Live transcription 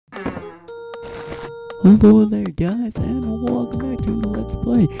Hello there guys, and welcome back to Let's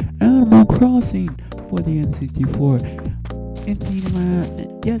Play Animal Crossing for the N64.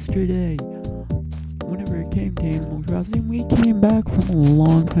 Yesterday, whenever it came to Animal Crossing, we came back from a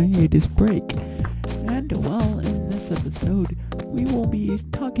long hiatus break. And well, in this episode, we will be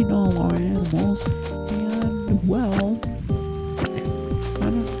talking to all our animals, and well,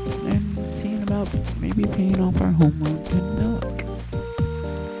 and seeing about maybe paying off our home loan to Nook.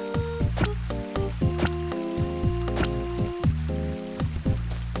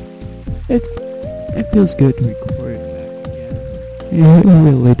 It feels good to record back again. Yeah, it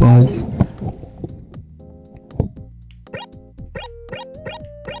really does.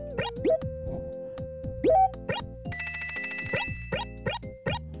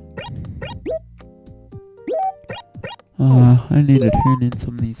 I need to turn in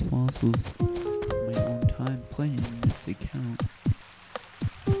some of these fossils in my own time playing this account.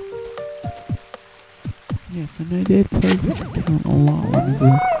 Yes, and I did play this account a lot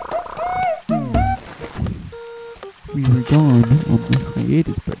whenever we were gone on the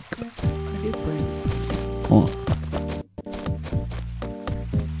hiatus break. I did play this a lot.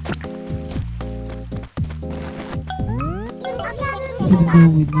 Even though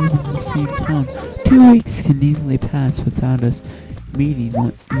we live in the same town, 2 weeks can easily pass without us meeting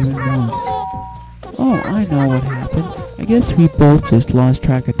even once. Oh, I know what happened. I guess we both just lost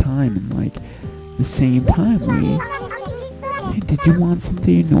track of time in like the same time Hey, did you want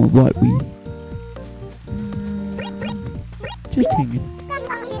something or what? Just hanging.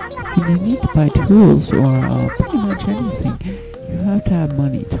 When you need to buy tools or pretty much anything, you have to have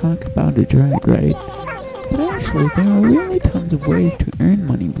money. Talk about a drag, right? But actually, there are really tons of ways to earn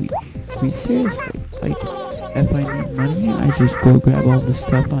money. We seriously, like, if I need money, I just go grab all the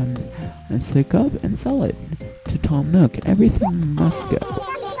stuff I'm sick of and sell it to Tom Nook. Everything must go.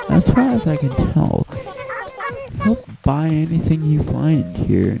 As far as I can tell, he'll buy anything you find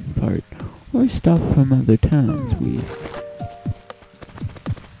here in Fart, or stuff from other towns.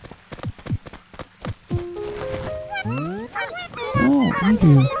 Oh,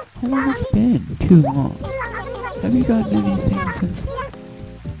 Andrew, how long has it been? Too long. Have you gotten anything since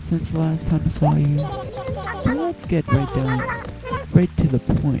the last time I saw you? Well, let's get right to the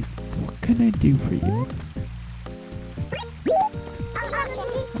point. What can I do for you?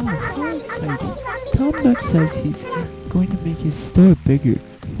 Oh, how exciting. Tom Nook says he's going to make his store bigger.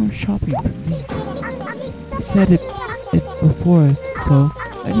 More shopping for me. He said it before, though.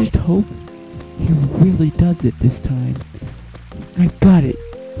 I just hope he really does it this time. I got it.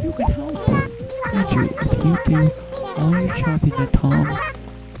 You can help. Andrew, if you do all your shopping at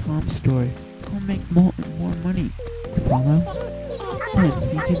Tom's store, he'll make more money. You follow? Then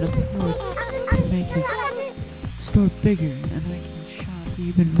he can afford to make his store bigger, and I can shop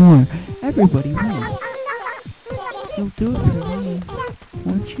even more. Everybody wins. You'll do it for me,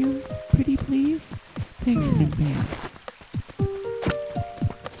 won't you? Pretty please? Thanks in advance.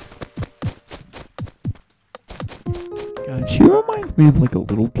 God, she reminds me of like a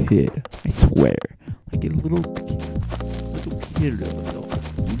little kid. I swear. Like a little kid adult.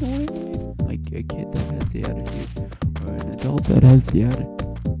 You know what I mean? Like a kid that has the attitude. Or an adult that has the attitude.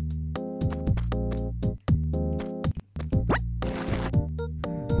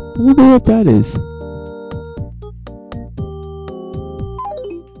 I wonder what that is.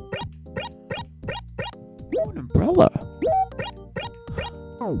 Oh, an umbrella.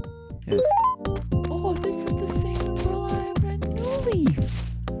 Oh, yes. Oh, this is the same umbrella I have at New Leaf.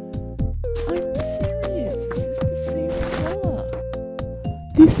 I'm serious. This is the same umbrella.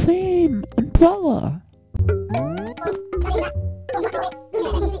 The same umbrella.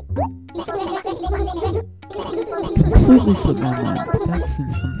 Completely slipped my mind, but that's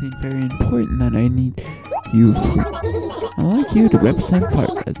something very important that I need you for. I'd like you to represent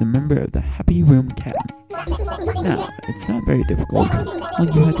Fart as a member of the Happy Room Academy. Now, it's not very difficult. All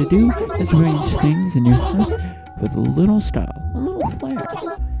you have to do is arrange things in your house with a little style, a little flair.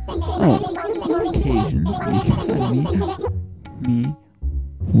 Oh, on occasion, the Academy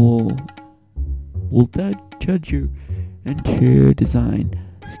will judge your interior design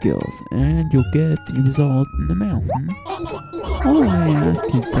skills, and you'll get the result in the mail. All I ask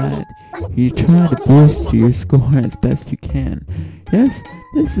is that you try to boost your score as best you can. Yes,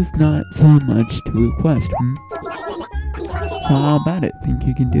 this is not so much to request. So how about it? Think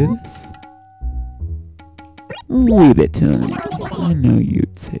you can do this? Leave it to me. I know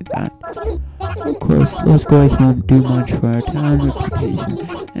you'd say that. Of course, those boys won't do much for our town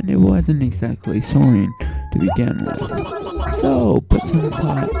reputation, and it wasn't exactly soaring to begin with. So, put some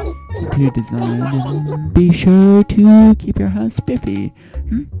thought into your design, and be sure to keep your house spiffy.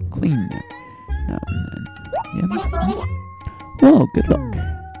 Clean it. now and then. Yeah. Well, good luck.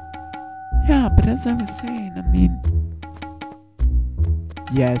 Yeah, but as I was saying, I mean...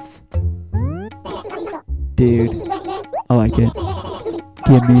 Yes. Dude. I like it.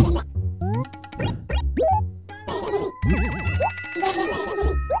 Give me.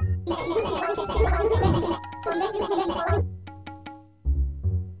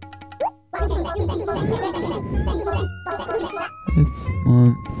 This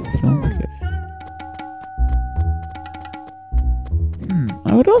month, don't forget. I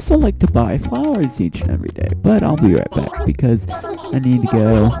would also like to buy flowers each and every day, but I'll be right back because I need to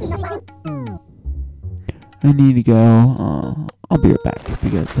go. I'll be right back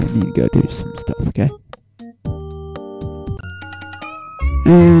because I need to go do some stuff, okay?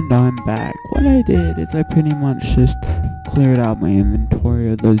 And I'm back. What I did is I pretty much just cleared out my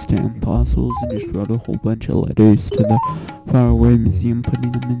inventory of those damn fossils and just wrote a whole bunch of letters to the Faraway Museum,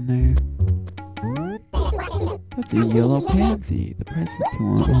 putting them in there. That's a yellow pansy. The price is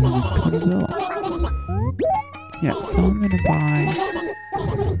 $200. Yeah, so I'm gonna buy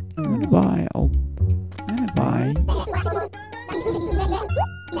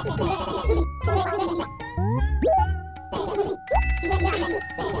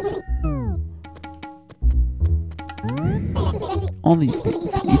all these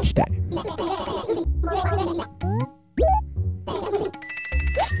things each day.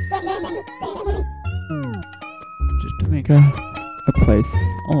 Just to make a place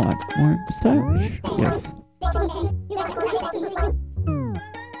a lot more stylish, yes.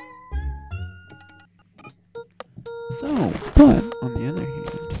 So, but on the other hand,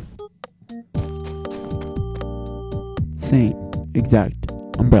 same exact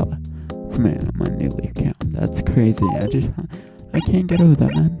umbrella for me on my newly account. That's crazy. I can't get over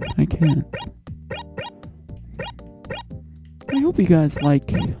that, man. I can't. I hope you guys like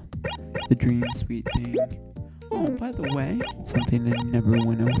the Dream Suite thing. Oh, by the way, something I never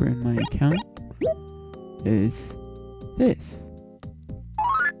went over in my account is this.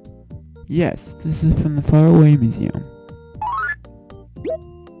 Yes, this is from the Faraway Museum.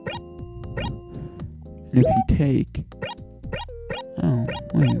 And if you take... Oh,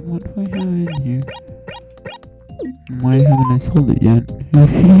 wait, what do I have in here? Why haven't I sold it yet?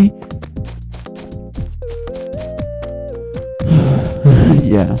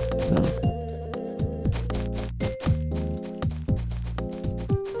 Yeah, so...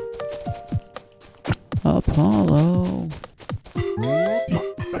 Apollo!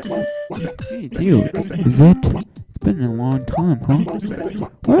 Hey, it's you. Is it? It's been a long time, huh?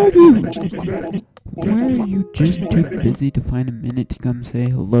 Where are you just too busy to find a minute to come say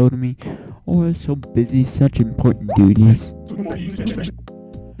hello to me? Or so busy, such important duties?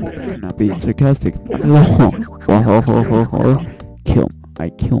 I'm not being sarcastic.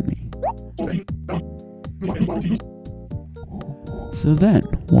 Kill me. So then,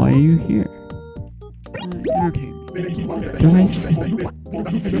 why are you here? Entertain me. Did I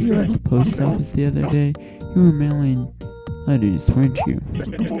see you at the post office the other day? You were mailing letters, weren't you?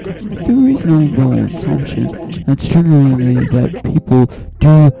 It's a reasonable assumption that's generally that people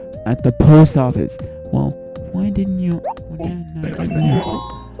do at the post office. Well, why didn't you... Why didn't I get that?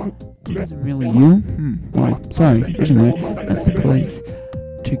 It wasn't really you? Well, sorry. Anyway, that's the place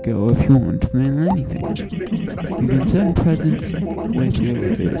to go if you want to mail anything. You can send presents with your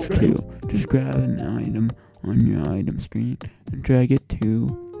letters too. Just grab an item on your item screen and drag it to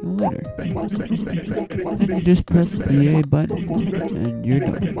the letter. Then you just press the A button and you're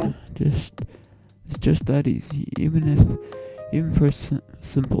done. It's just that easy. Even for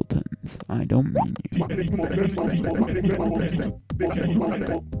simpletons. I don't mean you.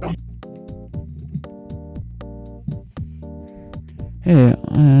 Hey,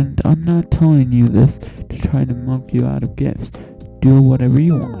 and I'm not telling you this to try to mug you out of gifts. Do whatever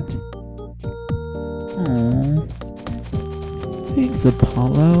you want. Aww. Thanks,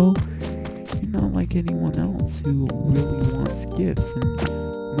 Apollo. You're not like anyone else who really wants gifts and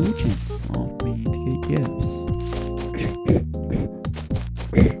mooches off me to get gifts.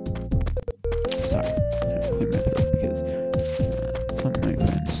 Sorry, I had to clear my throat because some of my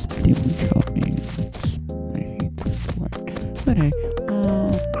friends deeply shot me. I hate this word. But hey,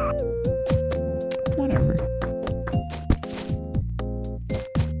 whatever.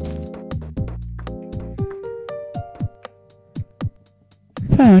 In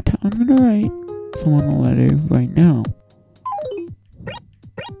fact, I'm gonna write someone a letter right now.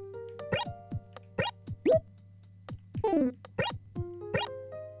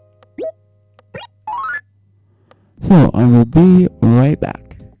 So, I will be right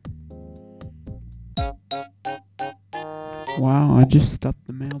back. Wow, I just stuffed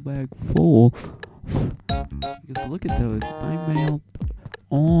the mailbox. mailbag full. Because look at those. I mailed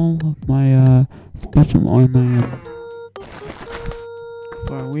all of my special or my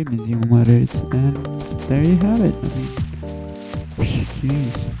Far Away Museum letters, and there you have it. I mean,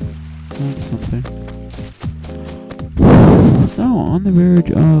 jeez, that's something. So on the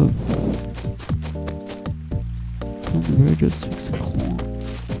verge of 6 o'clock.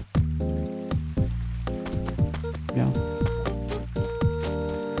 Yeah.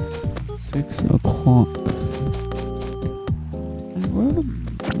 6 o'clock. I wrote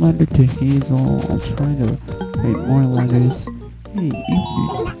a letter to Hazel. I'll try to write more letters. Hey,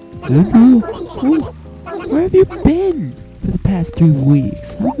 Andrew? Where have you been for the past 3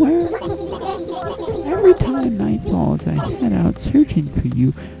 weeks? Somewhere? Every time night falls, I head out searching for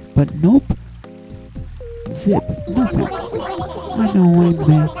you, but nope. Zip, nothing. I know I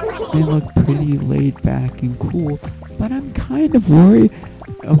may look pretty laid back and cool, but I'm kind of worried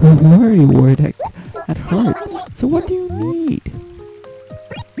at heart. So what do you need?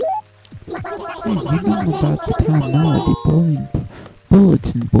 Hey, you know about the town melody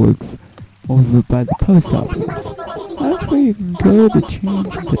bulletin board over by the post office. That's where you can go to change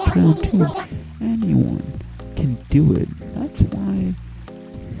the town tune. Anyone can do it.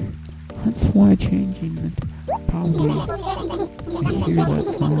 That's why changing it, probably you hear that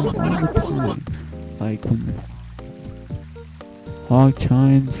song all the time. Like when the clock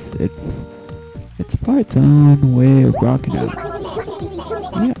chimes, it's its own way of rocking out.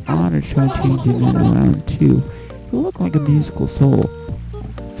 You ought to try changing it around too. You look like a musical soul.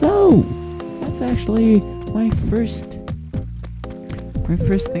 So, that's actually my first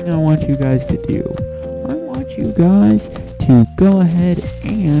thing I want you guys to do. I want you guys to go ahead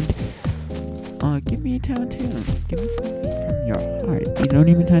and give me a town tune. Give me something from your heart. You don't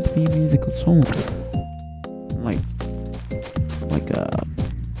even have to be a musical song. Like a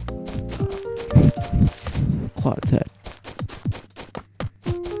Claude said.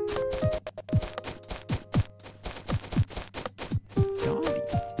 Johnny,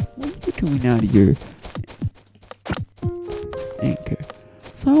 what are you doing out of your anchor?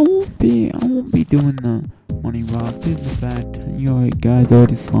 So I won't be doing the money rock due to the fact you guys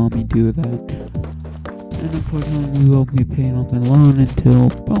already saw me do that. And unfortunately we won't be paying off my loan until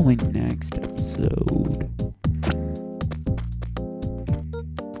probably next episode.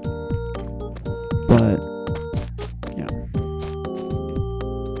 But yeah.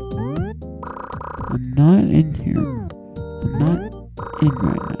 I'm not in here. I'm not in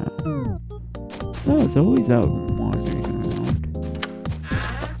right now. So it's always out wandering around.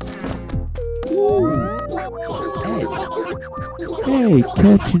 Woo! Hey,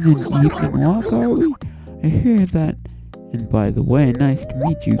 catching an evening walk, are we? I hear that. And by the way, nice to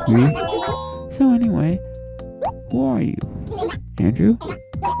meet you, Gree. So anyway, who are you? Andrew?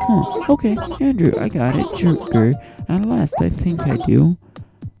 Huh, okay, Andrew, I got it. Jerker. At last, I think I do.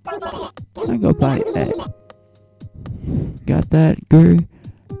 I go by Ed. Got that, Gree?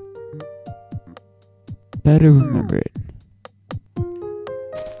 Better remember it.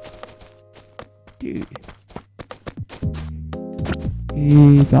 Dude.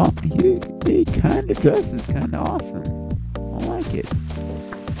 He kinda dresses kinda awesome. I like it.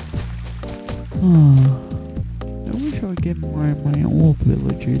 I wish I would get more of my old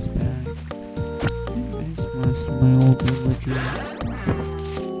villagers back. I miss most of my old villagers.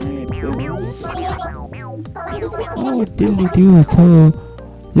 Hey, Bills. Oh, diddly-doo, so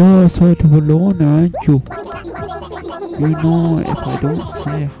you're sort of a loner, aren't you? You know, if I don't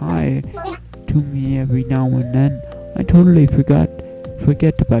say hi to me every now and then, I totally forget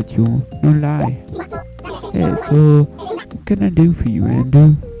about you, no lie. Hey, so, what can I do for you,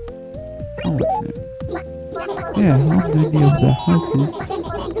 Andrew? Oh, what's new? Yeah, how many of the houses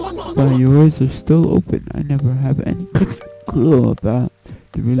by yours are still open? I never have any clue about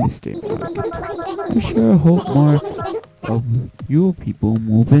the real estate market. I sure hope more of your people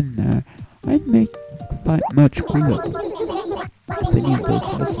move in there. I'd make quite much cooler. If any of those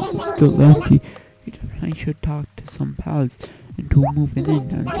houses are still empty, you definitely should talk to some pals into moving in,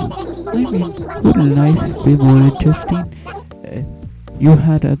 don't you? I mean, wouldn't life be more interesting if you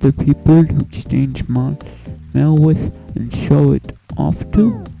had other people to exchange mail with and show it off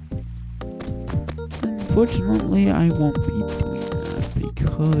to? Unfortunately, I won't be doing that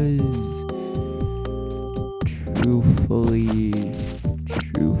because, truthfully,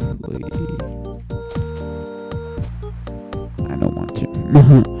 I don't want to.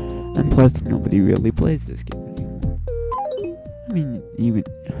 And plus, nobody really plays this game anymore. I mean, even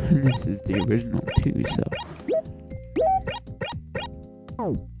this is the original too, so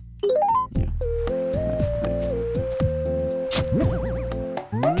yeah, that's the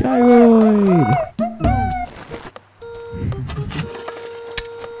thing.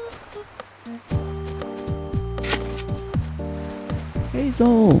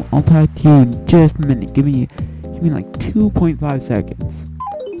 Hazel! I'll talk to you in just a minute. Give me like 2.5 seconds.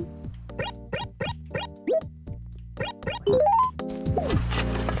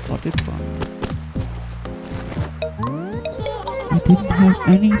 Spotted front. I didn't have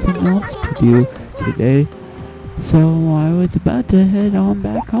anything else to do today, so I was about to head on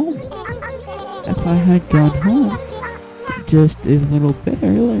back home. If I had gone home just a little bit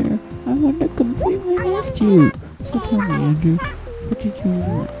earlier, I wouldn't have completely missed you. So tell me, Andrew, what did you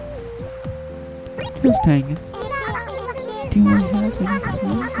want? Just hanging. Do I have any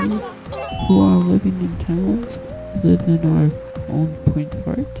friends who are living in towns other than our own Point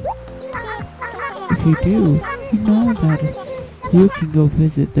Fort? If you do, you know that you can go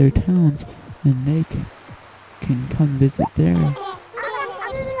visit their towns and they can come visit there.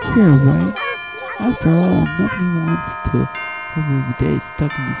 You're right. After all, nobody wants to live every day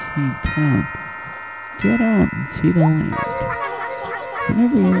stuck in the same town. Get out and see the land.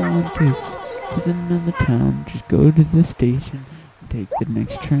 Whenever you want to visit another town, just go to the station and take the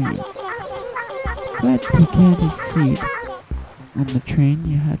next train. But to get a seat on the train,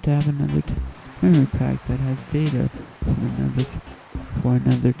 you have to have another memory pack that has data for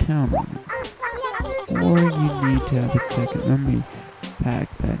another town on it. Or you need to have a second memory pack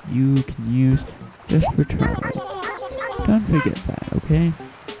that you can use just for traveling. Don't forget that, okay?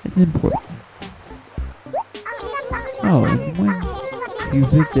 It's important. Oh, and when you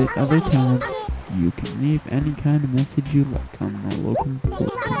visit other towns, you can leave any kind of message you like on the local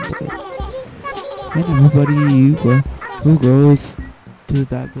bulletin board. And everybody who goes to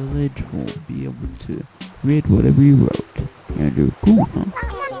that village will be able to read whatever you wrote. Andrew, cool, huh?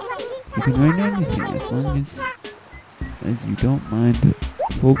 You can write anything as long as you don't mind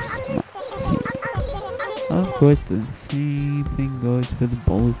folks seeing it. Of course, the same thing goes for the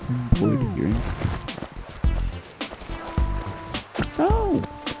bulletin board here. So,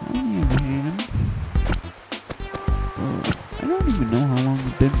 on the other hand, I don't even know how long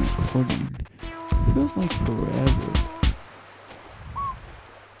I've been recording. It feels like forever.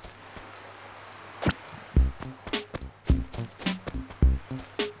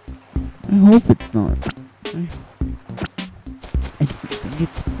 I hope it's not. I don't think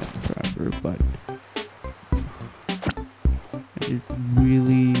it's been forever, but I just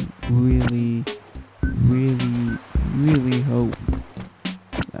really hope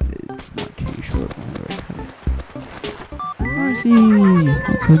that it's not too short whenever I cut it. Marcy!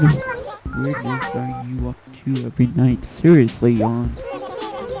 What sort of weirdness are you up to every night? Seriously, Yon.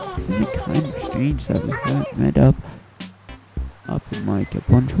 Isn't it kind of strange that we haven't met up in like a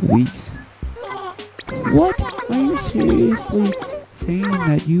bunch of weeks? What? Are you seriously saying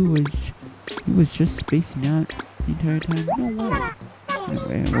that you was just spacing out the entire time? No way.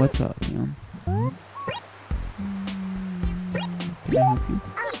 Anyway, what's up, Yon? Can I help you?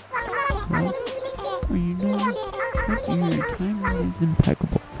 Well, you know what? Your timing is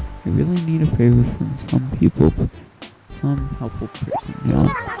impeccable. I really need a favor from some people, some helpful person, Yon.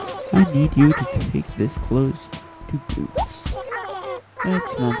 I need you to take this close to Boots.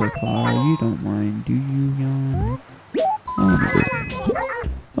 It's not that far. You don't mind, do you, Yon? Oh,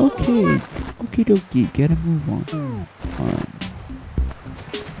 no. Okay. Okie dokie. Get a move on.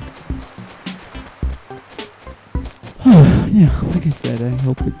 Yeah, like I said, I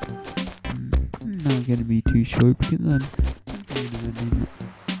hope it's not gonna be too short because I'm ending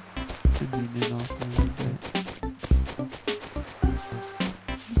it off a little bit.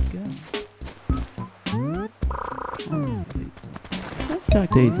 Let's go. Let's talk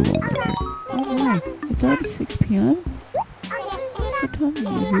to Hazel over here. Alright, it's already 6 p.m. So tell me,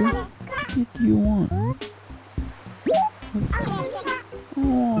 Andrew, what did you want?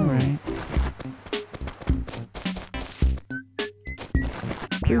 Alright.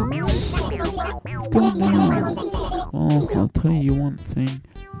 What's going on? Well, I'll tell you one thing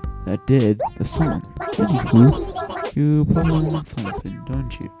that did the song. Anywho, you probably want something,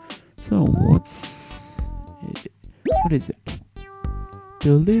 don't you? So, what is it?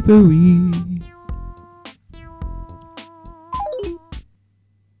 Delivery.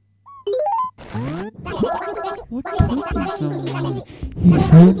 What took you so long? You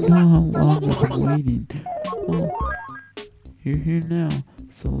don't know how long I've been waiting. Well, you're here now,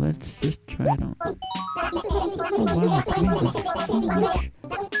 so let's just try it on. Oh wow, it's amazing.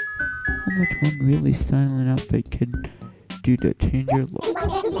 How much one really styling outfit can do to change your look.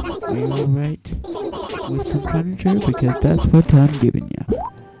 Are you alright with some furniture? Because that's what I'm giving you.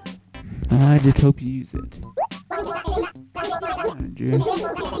 I just hope you use it. Andrew,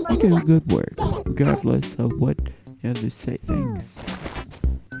 you do good work, regardless of what the others say. Thanks.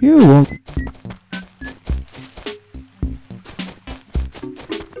 You're welcome.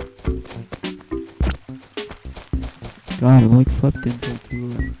 God, I like slept until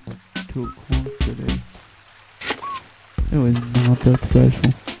 2 o'clock today. It was not that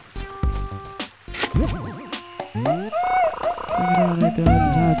special. Check it out, I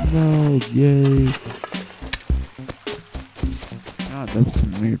done hot mode, yay! God, that was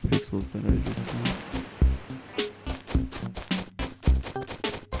some weird pixels that I just saw.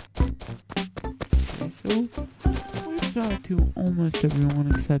 Okay, so we've talked to almost everyone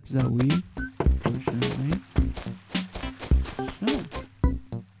except Zoe, fortunately.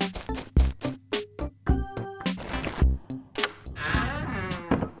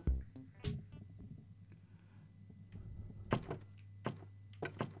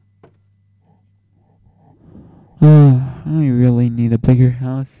 So, I really need a bigger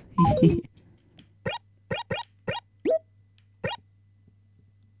house.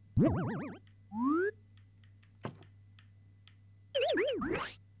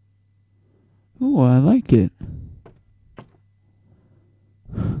 Ooh, I like it.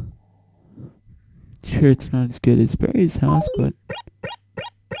 Sure, it's not as good as Barry's house, but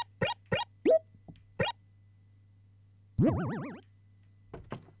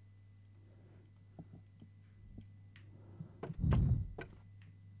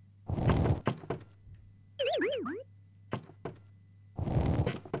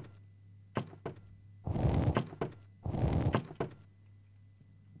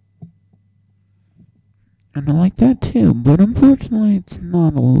and I like that too, but unfortunately it's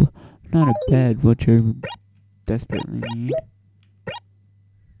not a bed, which I desperately need.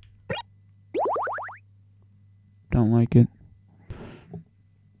 Don't like it.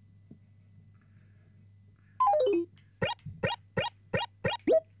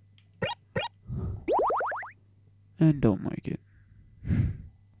 And don't like it.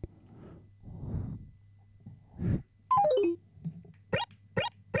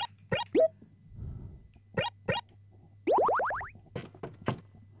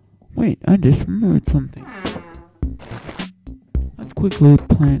 Wait, I just remembered something. Let's quickly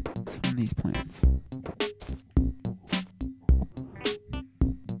plant some of these plants.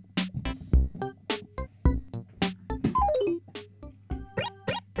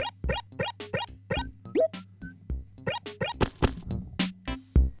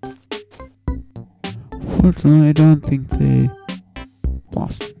 Fortunately, I don't think they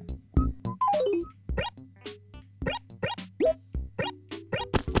lost.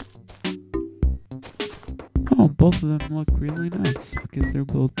 Oh, both of them look really nice because they're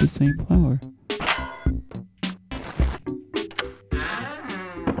both the same flower.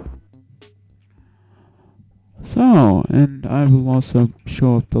 So, and I will also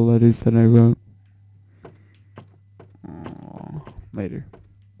show up the letters that I wrote later.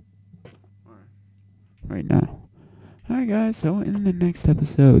 Right now. Alright guys, so in the next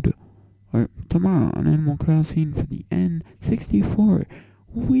episode, or tomorrow on Animal Crossing for the N64,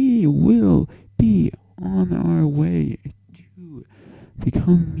 we will be on our way to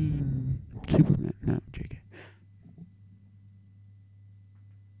becoming Superman. No, JK.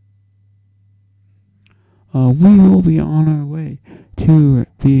 We will be on our way to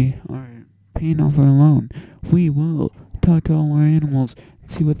paying off our loan. We will talk to all our animals and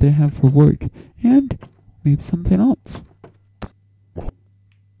see what they have for work, and maybe something else.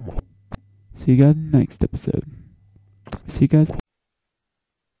 See you guys in the next episode. See you guys.